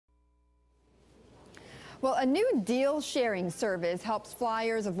Well, a new deal-sharing service helps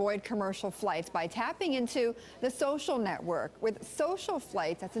flyers avoid commercial flights by tapping into the social network. With Social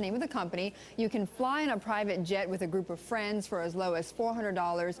Flights, that's the name of the company, you can fly in a private jet with a group of friends for as low as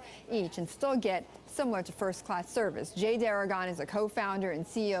 $400 each and still get similar to first-class service. Jay Darragon is a co-founder and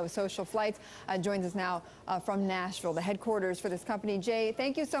CEO of Social Flights, joins us now from Nashville, the headquarters for this company. Jay,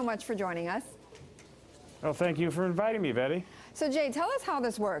 thank you so much for joining us. Well, thank you for inviting me, Betty. So, Jay, tell us how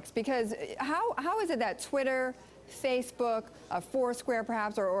this works, because how is it that Twitter, Facebook, Foursquare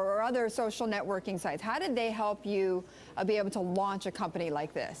perhaps, or other social networking sites, how did they help you be able to launch a company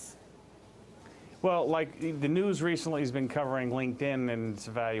like this? Well, like the news recently has been covering LinkedIn and its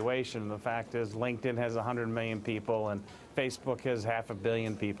evaluation. The fact is LinkedIn has 100 million people and Facebook has 500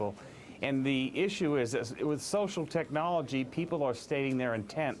 million people. And the issue is that with social technology, people are stating their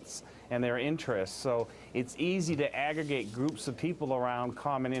intents and their interests. So it's easy to aggregate groups of people around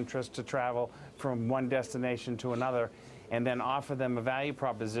common interests to travel from one destination to another and then offer them a value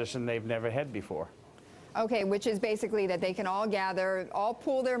proposition they've never had before. Okay, which is basically that they can all gather, all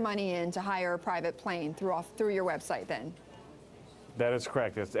pool their money in to hire a private plane through your website then. That is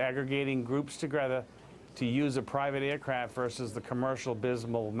correct. It's aggregating groups together to use a private aircraft versus the commercial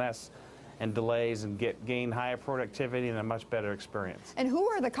abysmal mess and delays and gain higher productivity and a much better experience. And who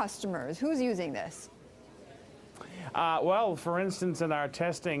are the customers? Who's using this? Well, for instance, in our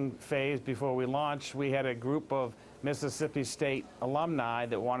testing phase before we launched, we had a group of Mississippi State alumni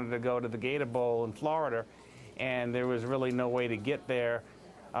that wanted to go to the Gator Bowl in Florida, and there was really no way to get there.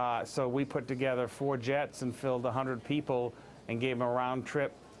 So we put together 4 jets and filled 100 people and gave them a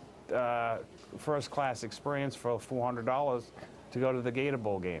round-trip first-class experience for $400 to go to the Gator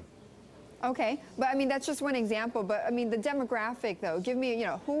Bowl game. Okay, but I mean, that's just one example, but I mean, the demographic though, give me,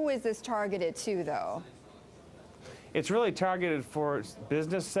 who is this targeted to though? It's really targeted for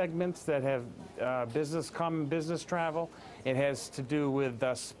business segments that have common business travel. It has to do with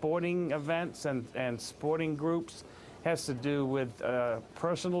sporting events and sporting groups. It has to do with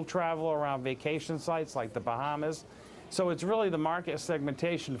personal travel around vacation sites like the Bahamas. So it's really the market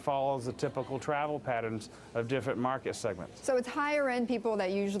segmentation follows the typical travel patterns of different market segments. So it's higher end people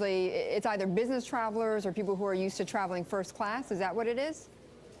that usually, it's either business travelers or people who are used to traveling first class. Is that what it is?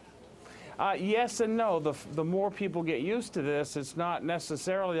 Yes and no. The more people get used to this, it's not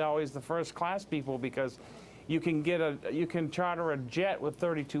necessarily always the first class people, because you can charter a jet with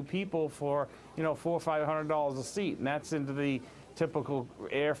 32 people for $400 or $500 a seat, and that's into the typical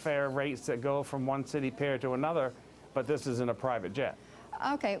airfare rates that go from one city pair to another. But this is in a private jet.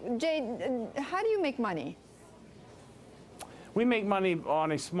 Okay, Jay, how do you make money? We make money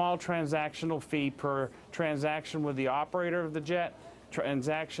on a small transactional fee per transaction with the operator of the jet,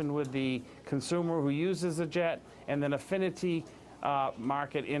 transaction with the consumer who uses the jet, and then affinity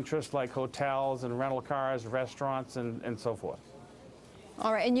market interest like hotels and rental cars, restaurants, and so forth.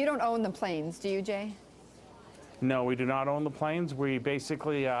 All right, and you don't own the planes, do you, Jay? No, we do not own the planes. We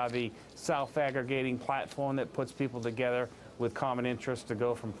basically are the self-aggregating platform that puts people together with common interests to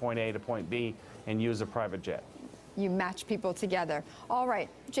go from point A to point B and use a private jet. You match people together. All right,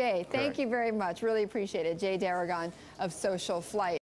 Jay, thank you very much. Really appreciate it. Jay Darragon of Social Flight.